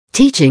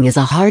Teaching is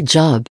a hard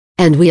job,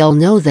 and we all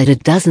know that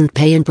it doesn't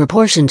pay in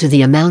proportion to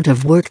the amount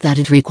of work that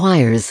it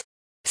requires.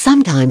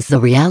 Sometimes the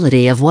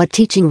reality of what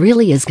teaching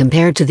really is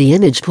compared to the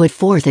image put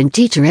forth in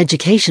teacher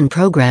education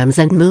programs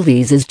and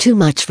movies is too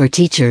much for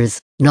teachers,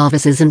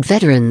 novices and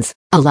veterans,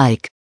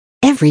 alike.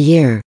 Every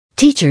year,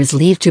 teachers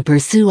leave to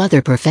pursue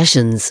other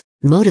professions,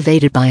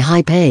 motivated by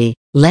high pay,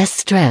 less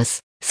stress,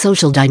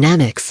 social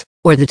dynamics,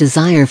 or the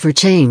desire for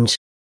change.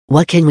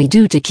 What can we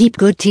do to keep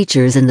good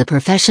teachers in the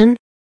profession?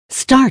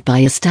 Start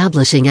by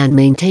establishing and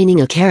maintaining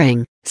a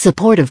caring,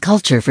 supportive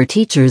culture for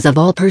teachers of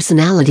all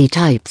personality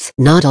types.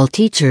 Not all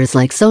teachers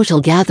like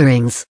social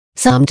gatherings.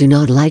 Some do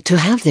not like to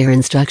have their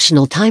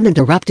instructional time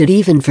interrupted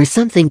even for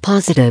something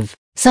positive.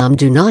 Some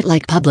do not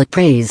like public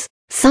praise.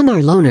 Some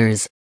are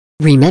loners.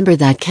 Remember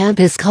that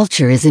campus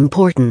culture is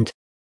important.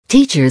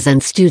 Teachers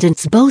and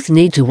students both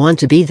need to want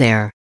to be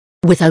there.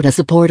 Without a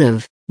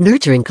supportive,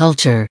 nurturing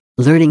culture,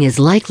 learning is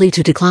likely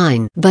to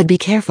decline. But be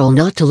careful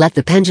not to let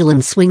the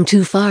pendulum swing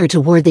too far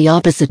toward the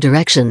opposite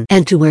direction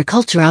and to where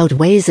culture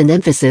outweighs an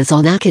emphasis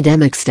on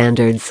academic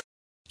standards.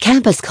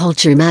 Campus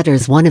culture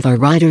matters. One of our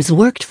writers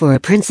worked for a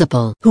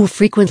principal who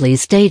frequently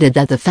stated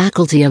that the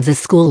faculty of the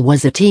school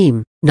was a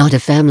team, not a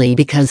family,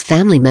 because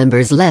family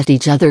members let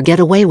each other get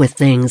away with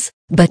things,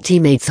 but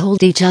teammates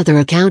hold each other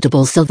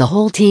accountable so the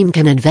whole team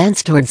can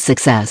advance towards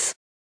success.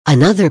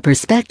 Another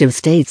perspective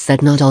states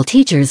that not all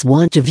teachers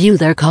want to view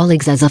their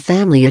colleagues as a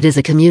family. It is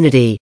a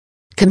community.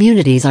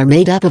 Communities are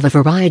made up of a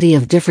variety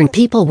of different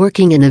people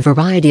working in a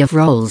variety of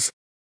roles.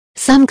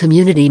 Some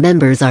community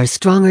members are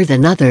stronger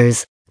than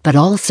others, but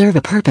all serve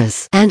a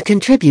purpose and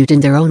contribute in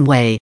their own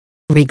way.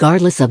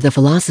 Regardless of the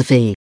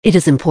philosophy, it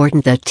is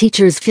important that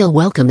teachers feel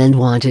welcome and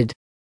wanted.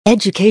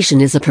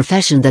 Education is a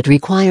profession that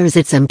requires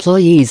its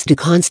employees to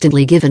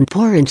constantly give and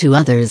pour into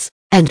others.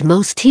 And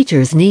most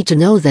teachers need to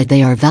know that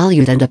they are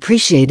valued and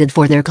appreciated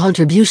for their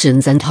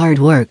contributions and hard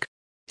work.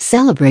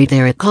 Celebrate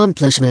their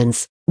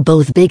accomplishments,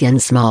 both big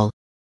and small.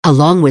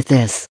 Along with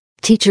this,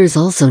 teachers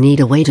also need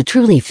a way to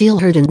truly feel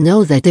heard and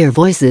know that their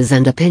voices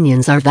and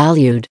opinions are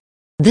valued.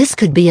 This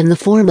could be in the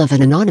form of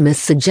an anonymous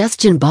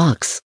suggestion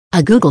box,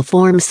 a Google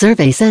Form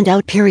survey sent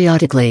out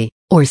periodically,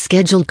 or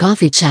scheduled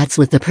coffee chats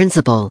with the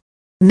principal.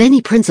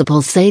 Many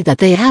principals say that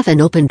they have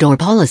an open door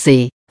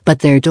policy, but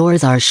their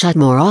doors are shut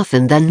more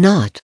often than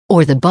not,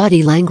 or the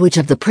body language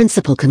of the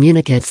principal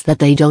communicates that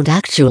they don't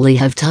actually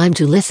have time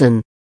to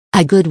listen.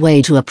 A good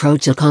way to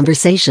approach a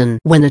conversation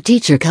when a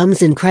teacher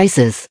comes in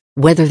crisis,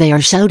 whether they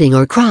are shouting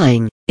or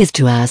crying, is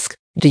to ask,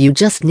 "Do you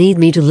just need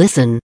me to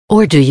listen,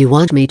 or do you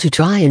want me to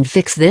try and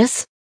fix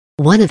this?"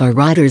 One of our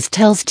writers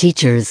tells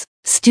teachers,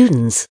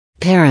 students,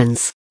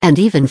 parents, and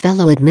even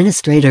fellow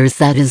administrators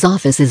that his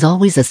office is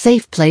always a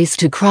safe place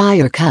to cry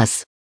or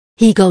cuss.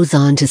 He goes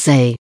on to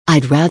say,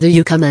 "I'd rather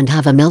you come and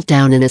have a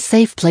meltdown in a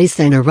safe place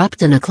than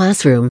erupt in a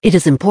classroom." It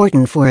is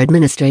important for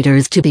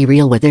administrators to be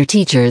real with their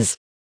teachers.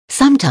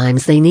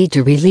 Sometimes they need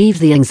to relieve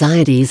the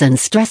anxieties and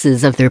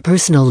stresses of their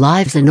personal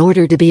lives in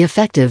order to be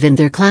effective in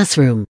their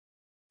classroom.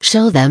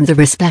 Show them the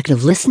respect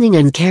of listening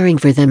and caring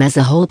for them as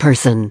a whole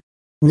person.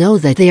 Know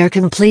that they are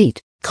complete,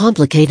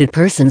 complicated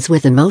persons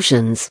with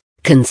emotions,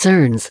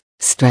 concerns,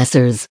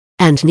 stressors,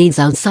 and needs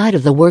outside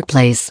of the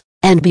workplace,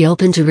 and be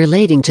open to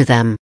relating to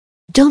them.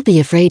 Don't be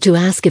afraid to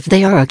ask if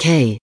they are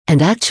okay,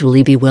 and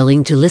actually be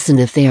willing to listen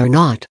if they are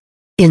not.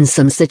 In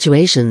some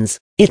situations,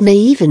 it may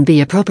even be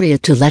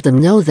appropriate to let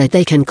them know that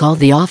they can call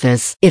the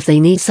office if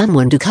they need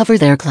someone to cover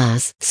their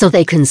class so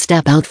they can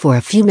step out for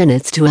a few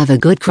minutes to have a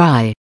good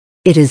cry.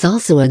 It is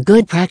also a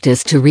good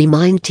practice to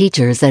remind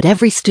teachers that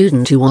every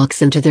student who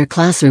walks into their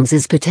classrooms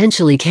is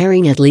potentially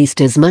carrying at least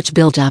as much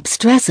built-up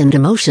stress and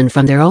emotion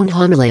from their own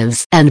home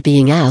lives and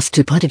being asked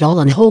to put it all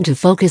on hold to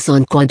focus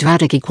on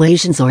quadratic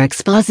equations or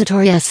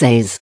expository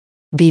essays.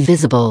 Be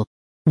visible.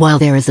 While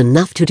there is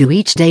enough to do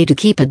each day to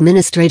keep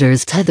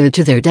administrators tethered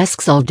to their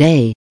desks all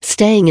day,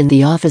 staying in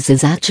the office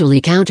is actually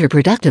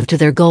counterproductive to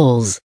their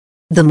goals.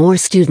 The more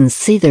students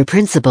see their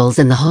principals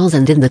in the halls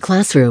and in the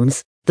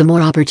classrooms, the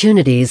more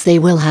opportunities they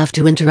will have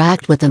to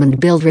interact with them and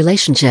build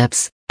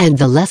relationships, and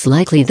the less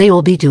likely they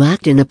will be to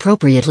act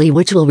inappropriately,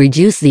 which will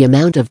reduce the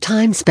amount of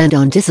time spent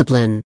on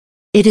discipline.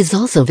 It is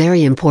also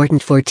very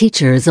important for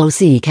teachers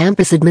OC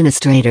campus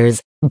administrators,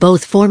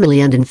 both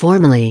formally and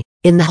informally,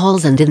 in the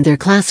halls and in their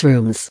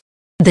classrooms.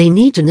 They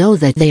need to know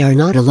that they are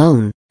not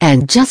alone,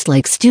 and just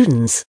like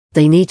students,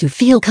 they need to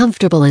feel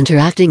comfortable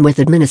interacting with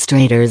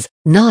administrators,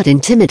 not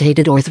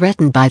intimidated or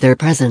threatened by their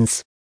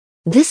presence.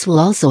 This will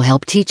also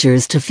help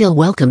teachers to feel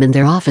welcome in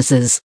their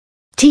offices.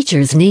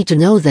 Teachers need to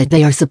know that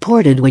they are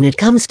supported when it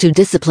comes to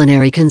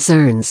disciplinary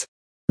concerns.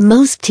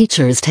 Most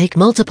teachers take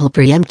multiple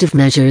preemptive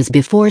measures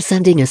before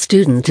sending a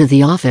student to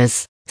the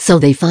office, so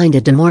they find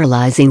it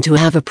demoralizing to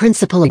have a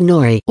principal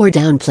ignore or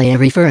downplay a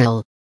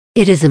referral.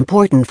 It is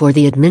important for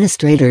the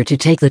administrator to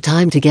take the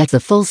time to get the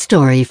full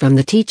story from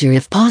the teacher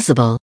if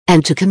possible,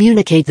 and to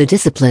communicate the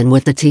discipline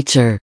with the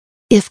teacher.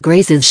 If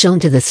grace is shown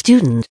to the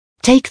student,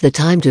 take the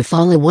time to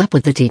follow up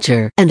with the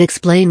teacher and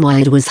explain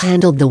why it was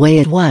handled the way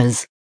it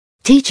was.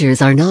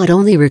 Teachers are not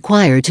only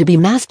required to be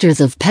masters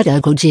of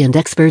pedagogy and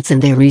experts in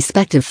their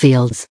respective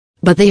fields,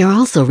 but they are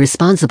also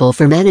responsible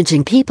for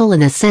managing people.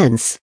 In a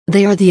sense,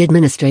 they are the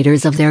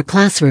administrators of their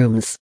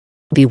classrooms.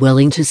 Be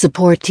willing to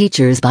support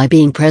teachers by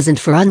being present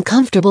for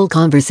uncomfortable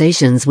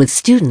conversations with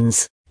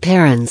students,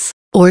 parents,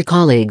 or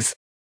colleagues.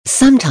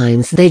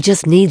 Sometimes they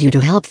just need you to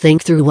help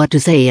think through what to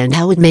say and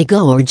how it may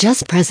go, or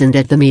just present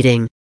at the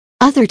meeting.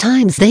 Other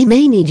times they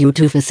may need you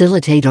to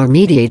facilitate or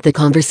mediate the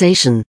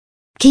conversation.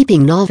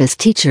 Keeping novice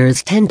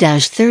teachers.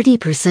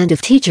 10-30%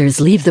 of teachers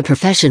leave the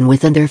profession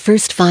within their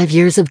first 5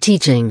 years of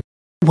teaching.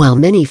 While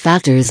many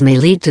factors may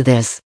lead to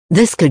this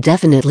could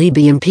definitely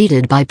be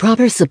impeded by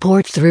proper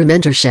support through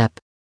mentorship.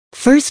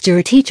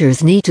 First-year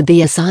teachers need to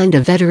be assigned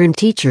a veteran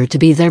teacher to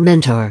be their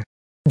mentor.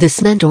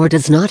 This mentor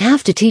does not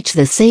have to teach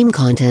the same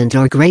content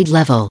or grade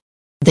level.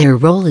 Their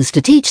role is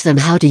to teach them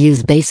how to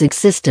use basic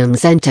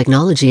systems and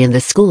technology in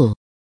the school.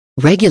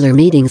 Regular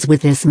meetings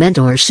with this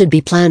mentor should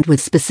be planned with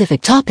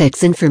specific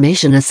topics,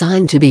 information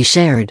assigned to be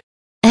shared.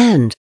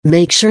 And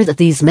make sure that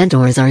these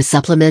mentors are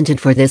supplemented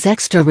for this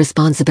extra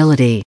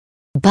responsibility.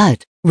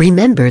 But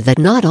remember that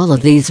not all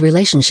of these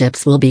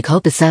relationships will be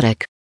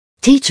copacetic.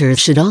 Teachers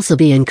should also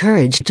be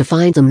encouraged to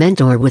find a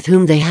mentor with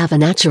whom they have a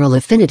natural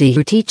affinity,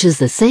 who teaches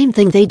the same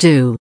thing they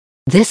do.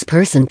 This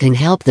person can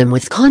help them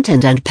with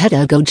content and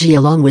pedagogy,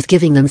 along with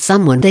giving them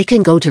someone they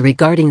can go to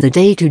regarding the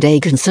day-to-day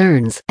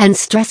concerns and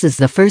stresses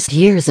the first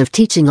years of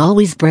teaching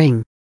always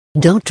bring.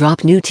 Don't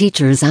drop new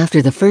teachers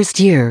after the first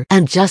year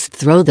and just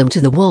throw them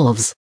to the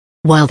wolves.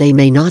 While they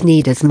may not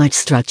need as much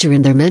structure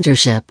in their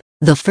mentorship,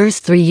 the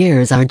first 3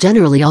 years are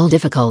generally all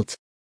difficult.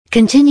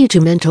 Continue to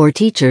mentor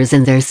teachers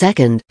in their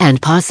second and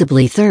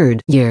possibly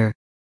third year.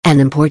 An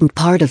important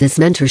part of this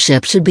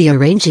mentorship should be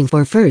arranging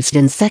for first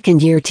and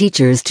second year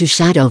teachers to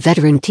shadow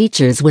veteran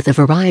teachers with a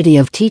variety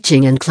of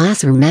teaching and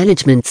classroom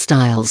management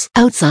styles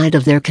outside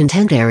of their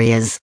content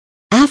areas.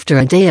 After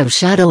a day of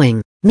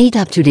shadowing, meet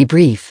up to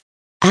debrief.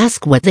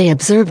 Ask what they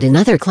observed in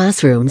other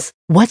classrooms,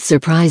 what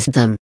surprised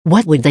them,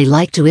 what would they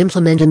like to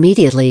implement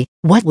immediately,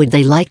 what would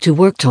they like to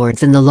work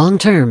towards in the long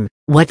term,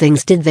 what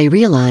things did they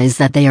realize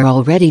that they are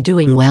already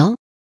doing well?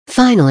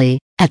 Finally,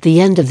 at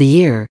the end of the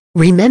year,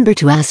 remember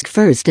to ask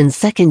first and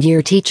second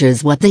year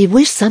teachers what they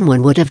wish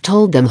someone would have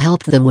told them,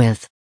 helped them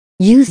with.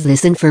 Use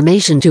this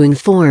information to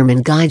inform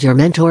and guide your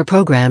mentor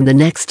program the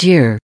next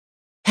year.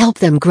 Help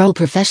them grow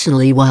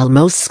professionally. While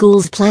most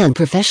schools plan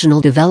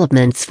professional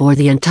developments for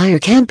the entire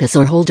campus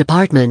or whole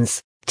departments,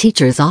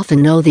 teachers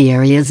often know the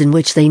areas in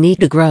which they need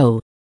to grow.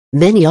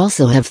 Many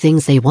also have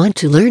things they want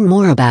to learn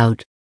more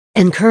about.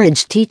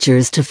 Encourage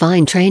teachers to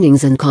find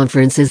trainings and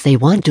conferences they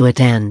want to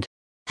attend.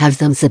 Have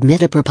them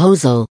submit a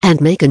proposal and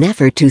make an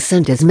effort to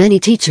send as many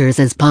teachers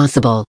as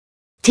possible.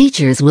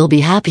 Teachers will be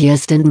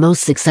happiest and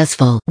most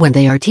successful when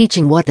they are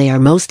teaching what they are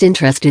most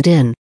interested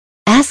in.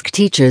 Ask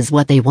teachers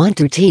what they want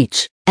to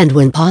teach, and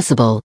when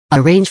possible,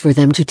 arrange for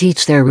them to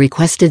teach their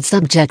requested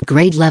subject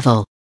grade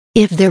level.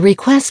 If their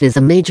request is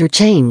a major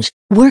change,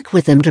 work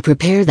with them to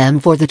prepare them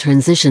for the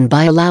transition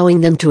by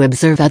allowing them to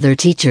observe other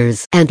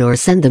teachers and/or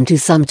send them to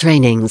some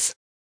trainings.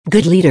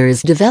 Good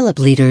leaders develop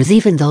leaders,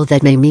 even though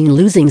that may mean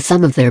losing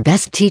some of their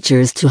best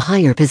teachers to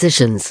higher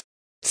positions.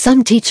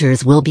 Some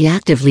teachers will be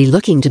actively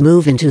looking to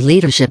move into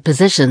leadership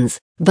positions,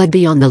 but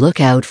be on the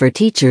lookout for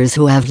teachers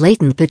who have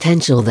latent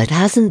potential that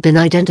hasn't been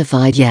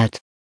identified yet.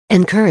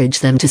 Encourage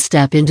them to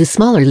step into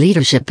smaller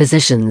leadership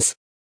positions.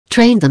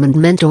 Train them and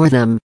mentor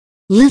them.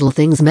 Little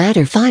things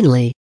matter.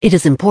 Finally, it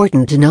is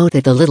important to note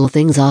that the little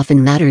things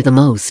often matter the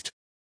most.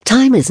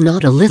 Time is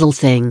not a little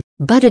thing,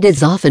 but it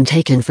is often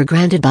taken for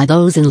granted by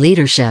those in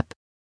leadership.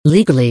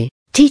 Legally,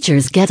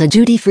 teachers get a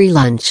duty-free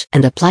lunch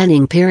and a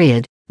planning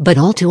period, but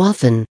all too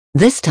often,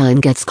 this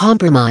time gets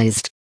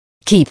compromised.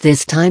 Keep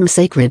this time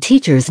sacred.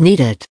 Teachers need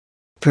it.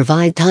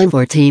 Provide time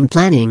for team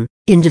planning,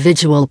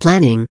 individual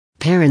planning,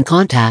 parent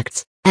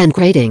contacts, and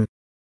grading.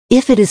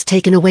 If it is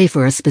taken away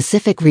for a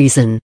specific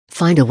reason,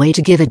 find a way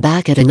to give it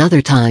back at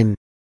another time.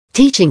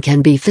 Teaching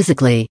can be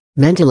physically,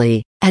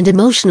 mentally, and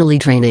emotionally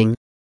draining.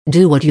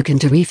 Do what you can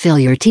to refill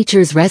your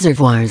teachers'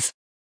 reservoirs.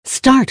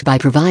 Start by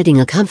providing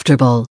a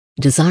comfortable,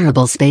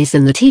 desirable space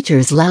in the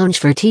teacher's lounge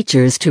for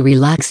teachers to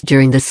relax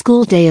during the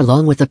school day,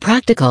 along with a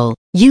practical,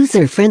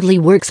 user-friendly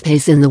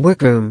workspace in the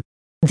workroom.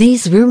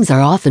 These rooms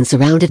are often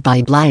surrounded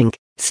by blank,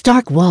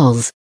 stark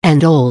walls,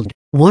 and old,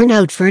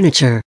 worn-out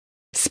furniture.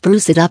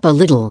 Spruce it up a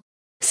little.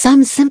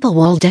 Some simple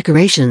wall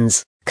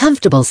decorations,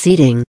 comfortable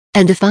seating,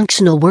 and a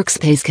functional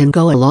workspace can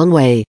go a long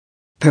way.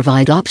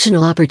 Provide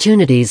optional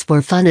opportunities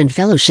for fun and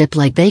fellowship,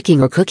 like baking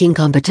or cooking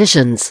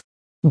competitions.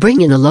 Bring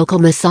in a local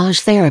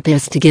massage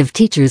therapist to give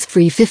teachers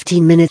free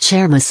 15-minute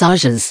chair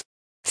massages.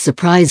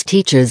 Surprise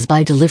teachers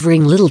by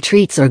delivering little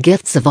treats or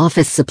gifts of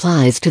office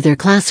supplies to their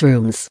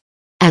classrooms.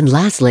 And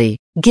lastly,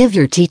 give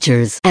your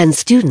teachers and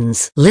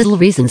students little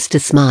reasons to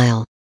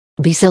smile.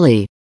 Be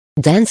silly.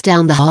 Dance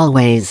down the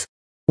hallways.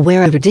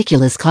 Wear a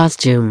ridiculous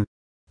costume.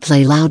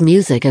 Play loud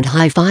music and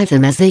high-five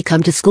them as they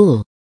come to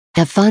school.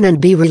 Have fun and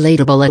be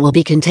relatable. It will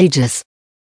be contagious.